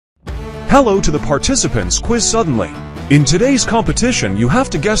Hello to the participants quiz suddenly. In today's competition, you have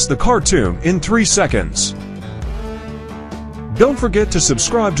to guess the cartoon in 3 seconds. Don't forget to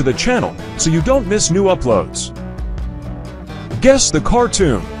subscribe to the channel so you don't miss new uploads. Guess the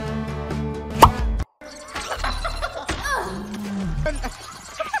cartoon.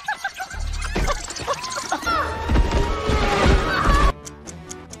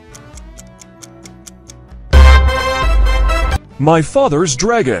 My Father's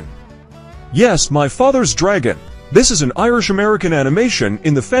Dragon. Yes, My Father's Dragon. This is an Irish-American animation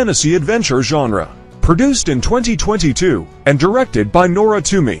in the fantasy-adventure genre, produced in 2022 and directed by Nora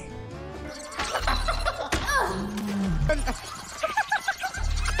Toomey.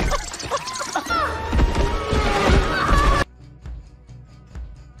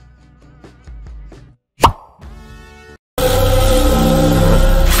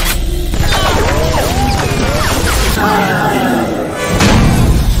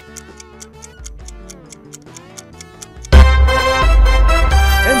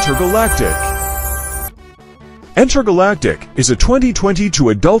 Intergalactic is a 2022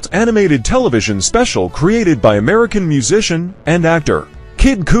 adult animated television special created by American musician and actor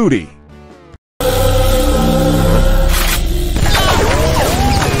Kid Cudi.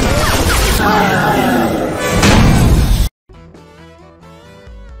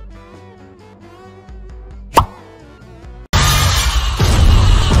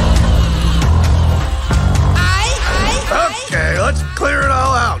 Okay, let's clear it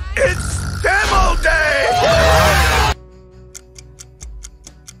all out. It's demo day!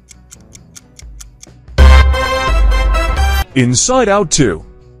 Inside Out 2.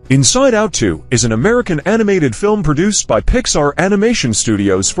 Inside Out 2 is an American animated film produced by Pixar Animation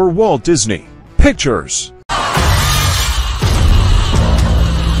Studios for Walt Disney Pictures.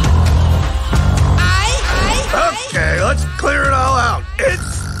 Okay, let's clear it all out.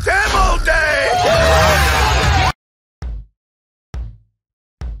 It's demo day!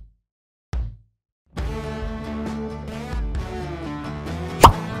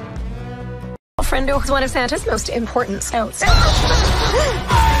 Friendo was one of Santa's most important scouts. Bro,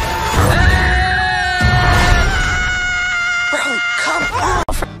 come on!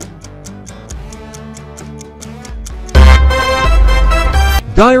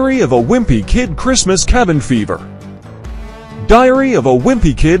 Diary of a Wimpy Kid Christmas Cabin Fever. Diary of a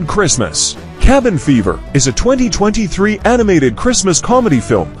Wimpy Kid Christmas Cabin Fever is a 2023 animated Christmas comedy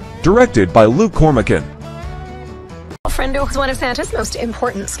film directed by Luke Cormican. Friendo was one of Santa's most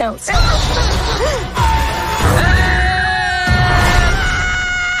important scouts. Bro,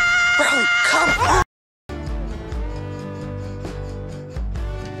 come on!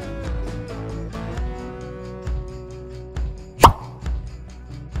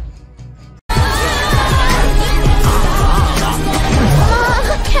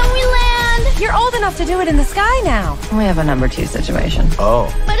 Can we land? You're old enough to do it in the sky now. We have a number 2 situation. Oh.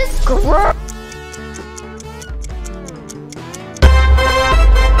 But it's gross.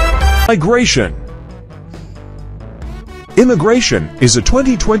 Migration. Immigration is a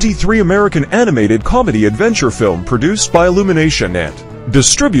 2023 American animated comedy adventure film produced by Illumination and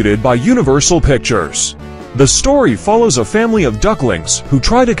distributed by Universal Pictures. The story follows a family of ducklings who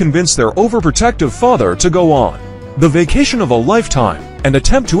try to convince their overprotective father to go on the vacation of a lifetime and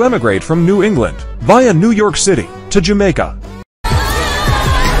attempt to emigrate from New England via New York City to Jamaica.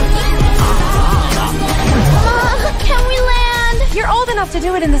 You're old enough to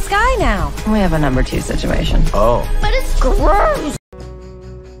do it in the sky now. We have a number 2 situation. Oh. But it's gross.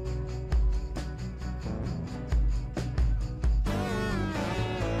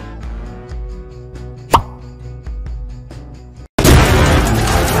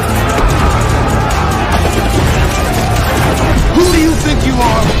 Who do you think you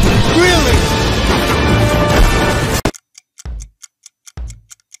are? Really?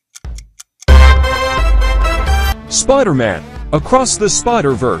 Spider-Man Across the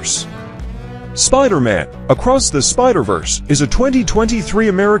Spider-Verse. Spider-Man Across the Spider-Verse is a 2023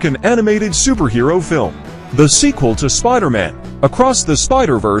 American animated superhero film, the sequel to Spider-Man Across the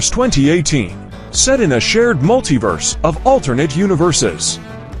Spider-Verse 2018, set in a shared multiverse of alternate universes.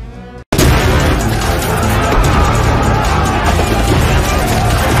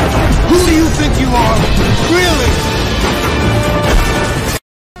 Who do you think you are? Really?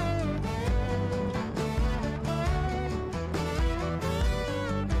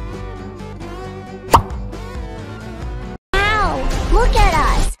 Look at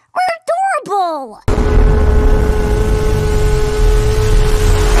us! We're adorable!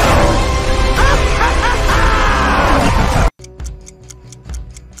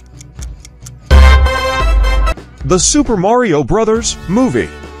 The Super Mario Bros. Movie.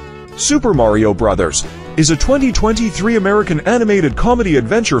 Super Mario Bros. Is a 2023 American animated comedy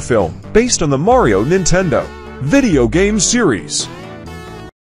adventure film based on the Mario Nintendo video game series.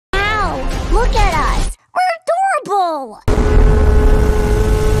 Ow! Look at us! We're adorable!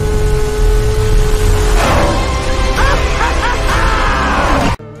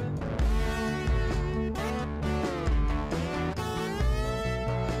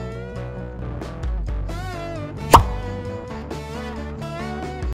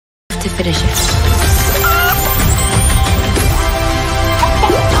 To finish it.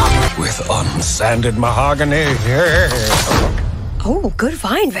 With unsanded mahogany. Oh, good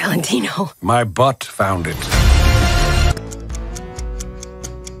find, Valentino. My butt found it.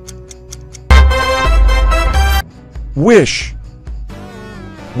 Wish.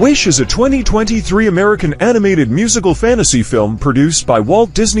 Wish is a 2023 American animated musical fantasy film produced by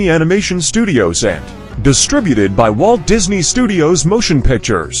Walt Disney Animation Studios and distributed by Walt Disney Studios Motion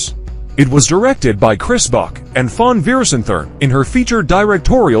Pictures. It was directed by Chris Buck and Fawn Veerasanthan in her feature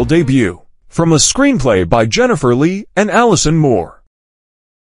directorial debut, from a screenplay by Jennifer Lee and Allison Moore.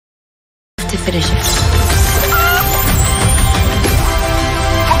 To finish it.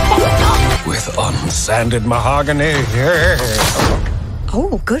 With unsanded mahogany.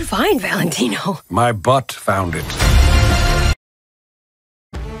 Oh, good find, Valentino. My butt found it.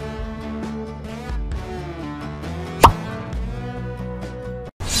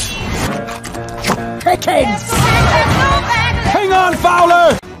 Hang on,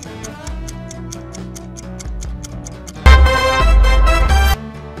 Fowler!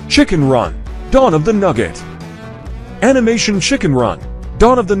 Chicken Run, Dawn of the Nugget. Animation Chicken Run,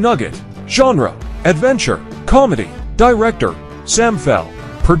 Dawn of the Nugget. Genre, adventure, comedy. Director, Sam Fell.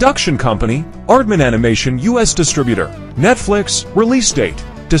 Production company, Aardman Animation US Distributor. Netflix, release date,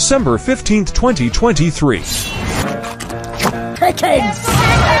 December 15, 2023.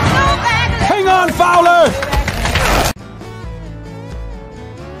 Hang on, Fowler!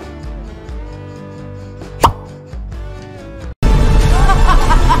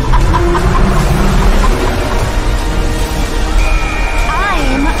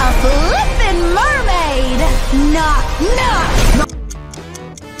 I'm a flippin' mermaid! Knock, knock!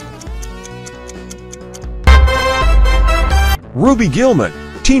 Ruby Gillman,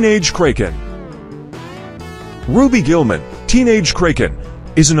 Teenage Kraken. Ruby Gillman, Teenage Kraken,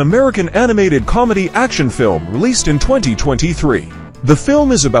 is an American animated comedy action film released in 2023. The film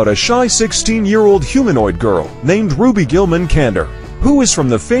is about a shy 16-year-old humanoid girl named Ruby Gillman Kander, who is from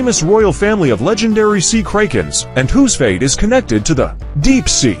the famous royal family of legendary sea krakens and whose fate is connected to the deep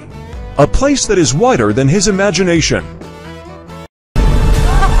sea, a place that is wider than his imagination.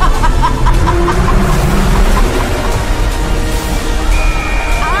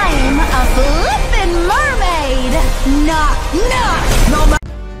 I'm a flippin' mermaid! Knock, knock!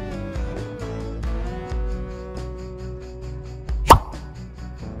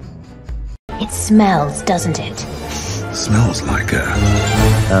 It smells, doesn't it? Smells like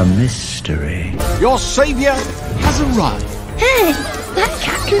A mystery. Your savior has arrived. Hey, that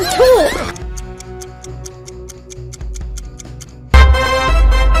cat can talk!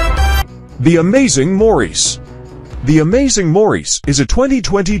 The Amazing Maurice. The Amazing Maurice is a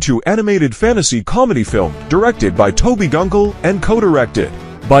 2022 animated fantasy comedy film directed by Toby Gunkel and co-directed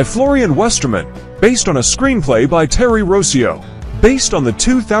by Florian Westerman, based on a screenplay by Terry Rossio, based on the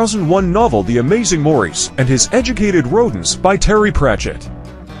 2001 novel The Amazing Maurice and His Educated Rodents by Terry Pratchett.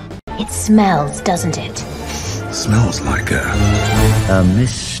 It smells, doesn't it? Smells like A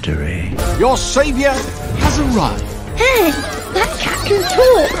mystery. Your savior has arrived. Hey, that cat can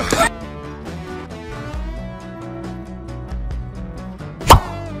talk!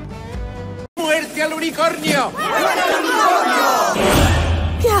 ¡Muerte al unicornio!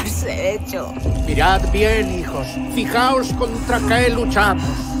 ¿Qué has hecho? Mirad bien, hijos. Fijaos contra qué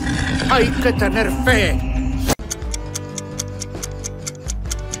luchamos. Hay que tener fe.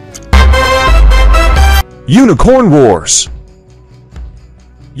 Unicorn Wars.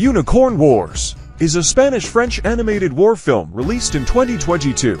 Unicorn Wars is a Spanish-French animated war film released in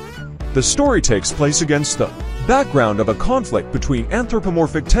 2022. The story takes place against the background of a conflict between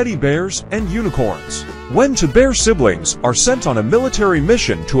anthropomorphic teddy bears and unicorns, when two bear siblings are sent on a military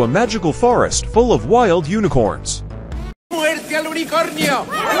mission to a magical forest full of wild unicorns. ¡Muerte al unicornio!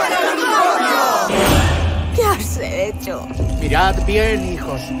 ¿Qué has hecho? Mirad bien,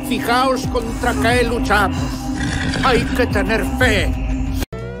 hijos. Fijaos contra qué luchamos. Hay que tener fe.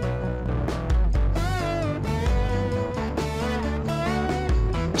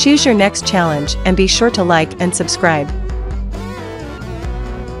 Choose your next challenge and be sure to like and subscribe.